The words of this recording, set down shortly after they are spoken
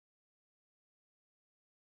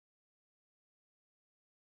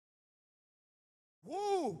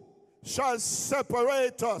shall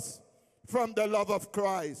separate us from the love of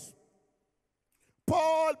Christ?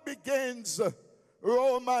 Paul begins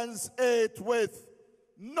Romans 8 with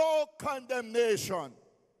no condemnation.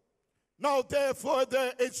 Now therefore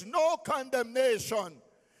there is no condemnation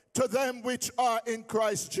to them which are in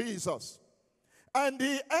Christ Jesus. And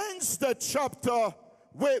he ends the chapter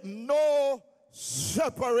with no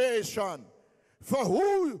separation. For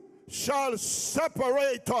who shall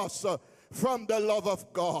separate us from the love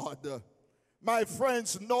of God? My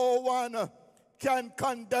friends, no one can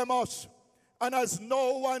condemn us. And as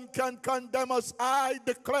no one can condemn us, I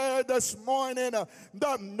declare this morning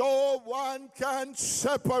that no one can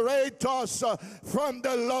separate us from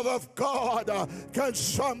the love of God. Can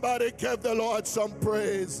somebody give the Lord some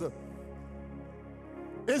praise?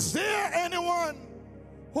 Is there anyone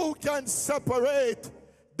who can separate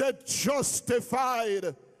the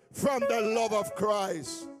justified from the love of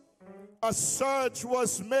Christ? A search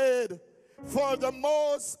was made for the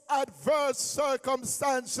most adverse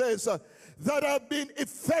circumstances that have been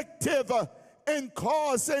effective in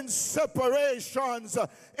causing separations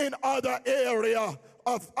in other areas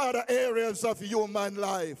of human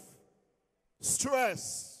life.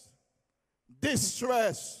 Stress,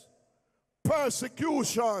 distress,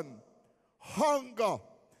 persecution, hunger,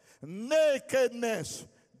 nakedness,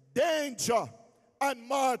 danger, and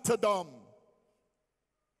martyrdom.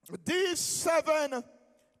 These 7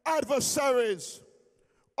 adversaries,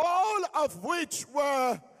 all of which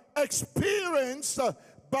were experienced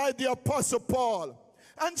by the Apostle Paul,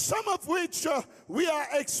 and some of which we are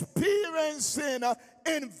experiencing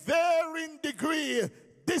in varying degree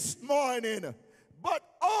this morning. But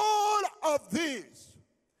all of these,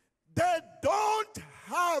 they don't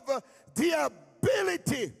have the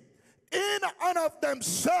ability in and of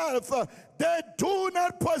themselves. They do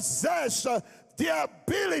not possess the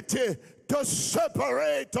ability to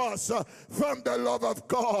separate us from the love of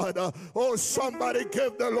God. Oh, somebody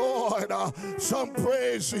give the Lord some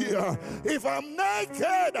praise here. If I'm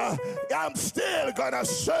naked, I'm still gonna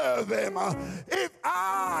serve him. If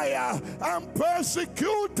I am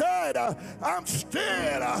persecuted, I'm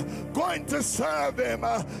still going to serve him.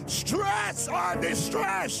 Stress or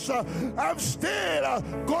distress, I'm still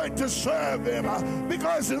going to serve him,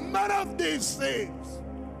 because none of these things,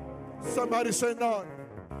 somebody say none.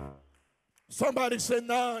 Somebody say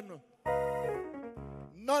none.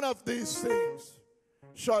 None of these things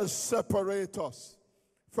shall separate us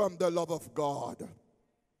from the love of God.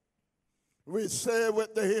 We say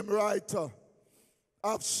with the hymn writer,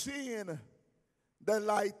 I've seen the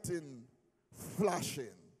lightning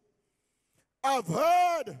flashing. I've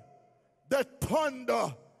heard the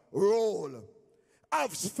thunder roll.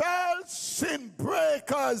 I've felt sin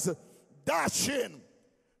breakers dashing,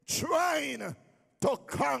 trying to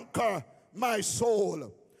conquer my soul.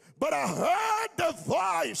 But I heard the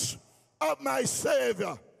voice of my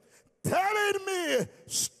Savior telling me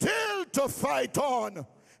still to fight on.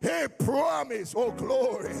 He promised, oh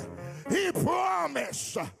glory, he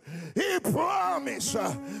promised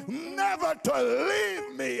never to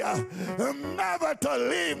leave me, never to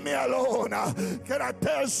leave me alone. Can I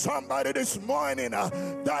tell somebody this morning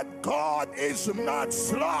that God is not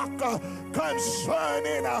slack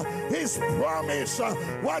concerning his promise?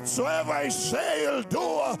 Whatsoever he say he'll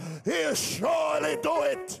do, he'll surely do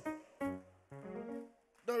it.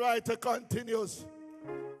 The writer continues,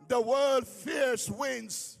 the world fierce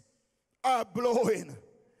winds are blowing,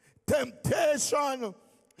 temptation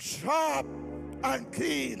sharp and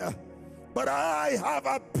keen, but I have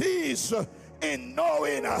a peace in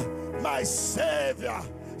knowing my Savior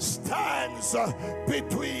stands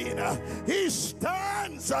between. He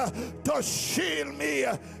stands to shield me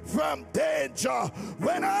from danger.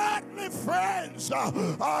 When earthly friends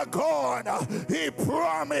are gone, he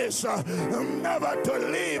promised never to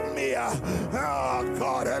leave me. Oh,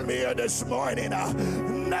 God, help me here this morning.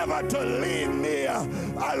 Never to leave me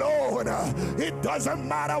alone. It doesn't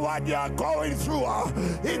matter what you're going through.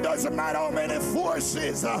 It doesn't matter how many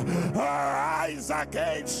forces rise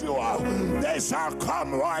against you. They shall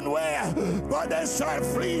come one way, but they shall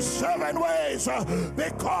flee 7 ways,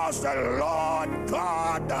 because the Lord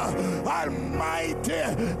God Almighty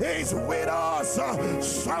is with us.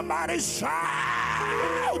 Somebody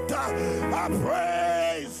shout a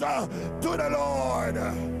praise to the Lord.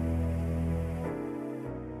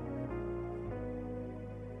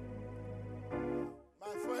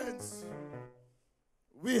 My friends,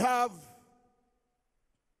 we have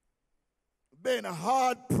been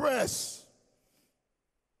hard pressed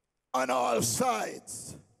on all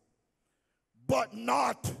sides, but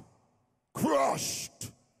not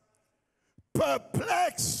crushed,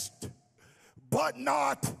 perplexed, but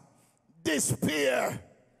not despair,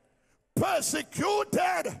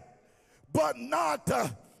 persecuted but not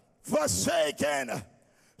forsaken,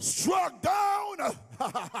 struck down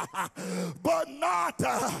but not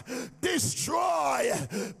destroyed,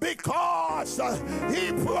 because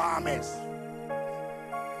he promised.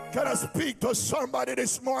 Can I speak to somebody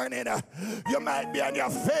this morning? You might be on your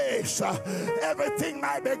face. Everything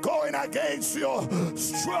might be going against you.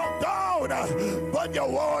 Struck down, but you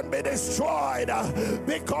won't be destroyed,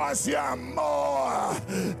 because you are more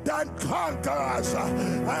than conquerors.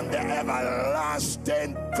 And the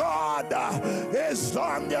everlasting God is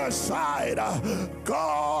on your side.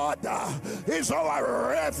 God is our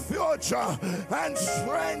refuge and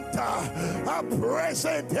strength, a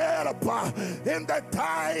present help in the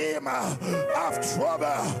time of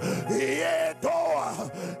trouble. Yea, though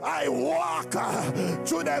I walk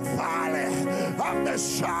through the valley of the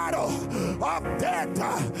shadow of death,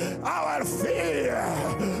 I will fear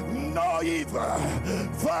no evil,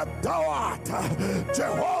 for thou art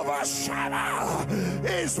Jehovah Shammah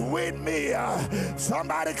is with me.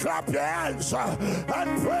 Somebody clap your hands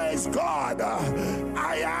and praise God.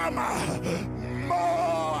 I am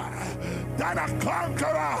more than a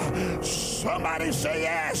conqueror. Somebody say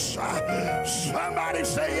yes. Somebody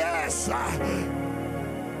say yes.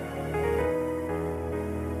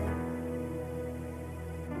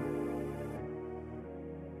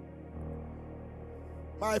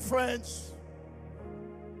 My friends,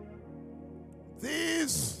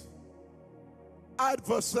 these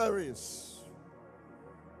adversaries,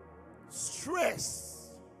 stress.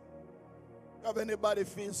 Have anybody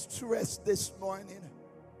feel stressed this morning?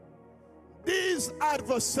 These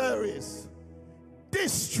adversaries,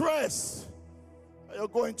 distress. You're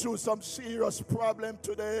going through some serious problem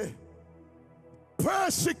today.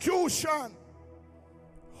 Persecution,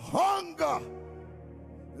 hunger,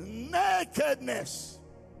 nakedness,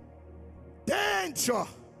 danger,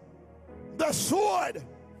 the sword,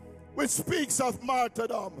 which speaks of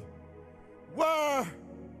martyrdom, were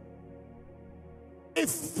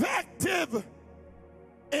effective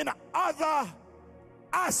in other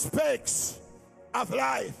aspects of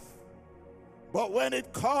life. But when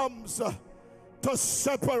it comes to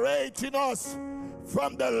separating us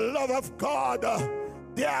from the love of God,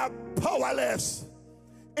 they are powerless.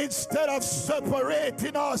 Instead of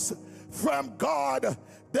separating us from God,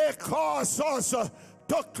 they cause us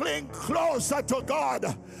to cling closer to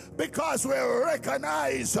God, because we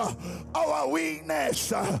recognize our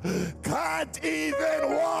weakness. Can't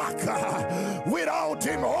even walk without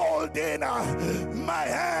him holding my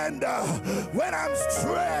hand. When I'm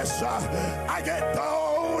stressed, I get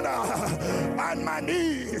down on my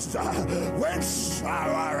knees. When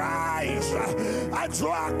sorrow arises, I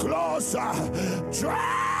draw closer.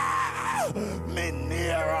 Draw me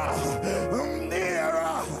nearer,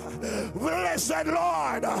 nearer. Blessed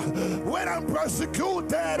Lord, when I'm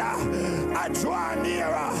persecuted, I draw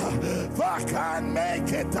nearer, for I can't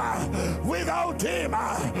make it without him.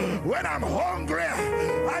 When I'm hungry,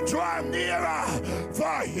 I draw nearer,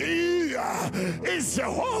 for he is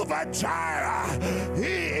Jehovah Jireh.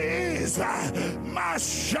 He is my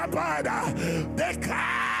shepherd. They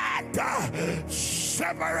can't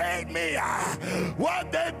separate me.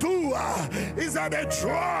 What they do is that they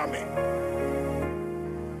draw me.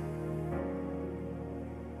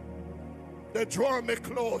 They draw me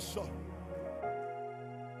closer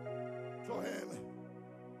to him.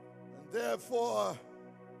 And therefore,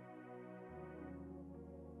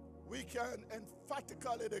 we can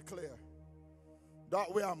emphatically declare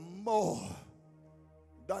that we are more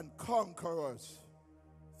than conquerors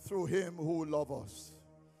through him who loves us.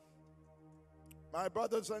 My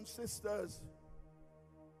brothers and sisters,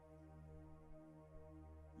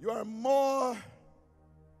 you are more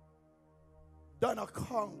than a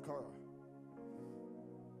conqueror.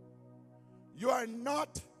 You are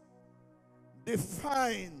not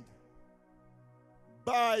defined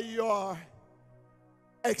by your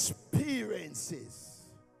experiences.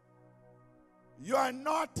 You are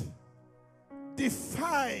not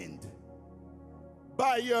defined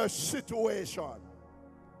by your situation.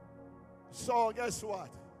 So guess what?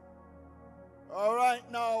 All right,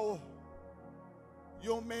 now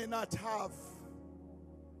you may not have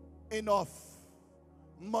enough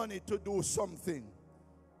money to do something.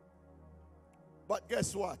 But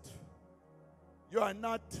guess what? You are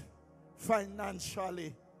not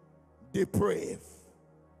financially depraved.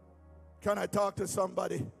 Can I talk to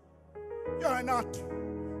somebody? You are not.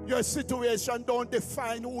 Your situation don't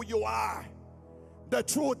define who you are. The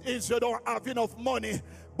truth is you don't have enough money,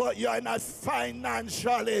 but you are not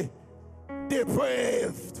financially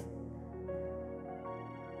depraved.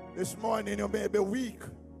 This morning you may be weak,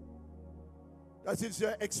 That is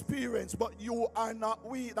your experience, but you are not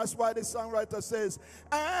weak. That's why the songwriter says,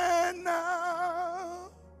 and now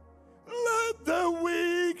let the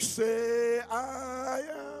weak say I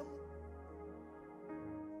am,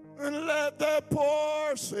 and let the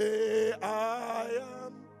poor say I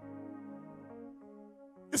am.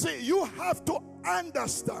 You see, you have to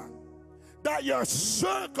understand that your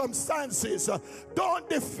circumstances don't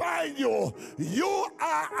define you. You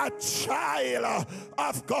are a child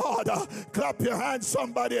of God. Clap your hands,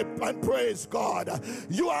 somebody, and praise God.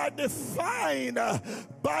 You are defined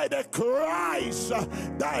by the Christ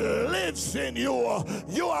that lives in you.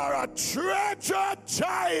 You are a treasured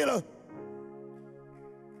child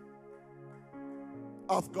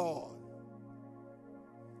of God.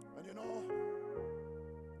 And you know,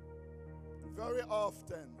 very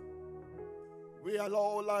often we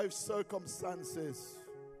allow life circumstances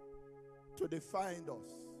to define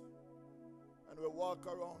us. And we walk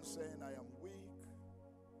around saying, I am weak.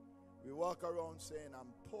 We walk around saying, I'm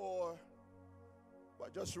poor.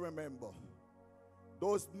 But just remember,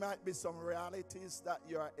 those might be some realities that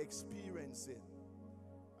you are experiencing.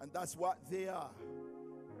 And that's what they are.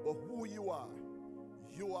 But who you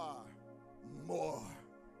are more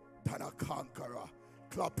than a conqueror.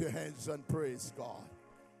 Clap your hands and praise God.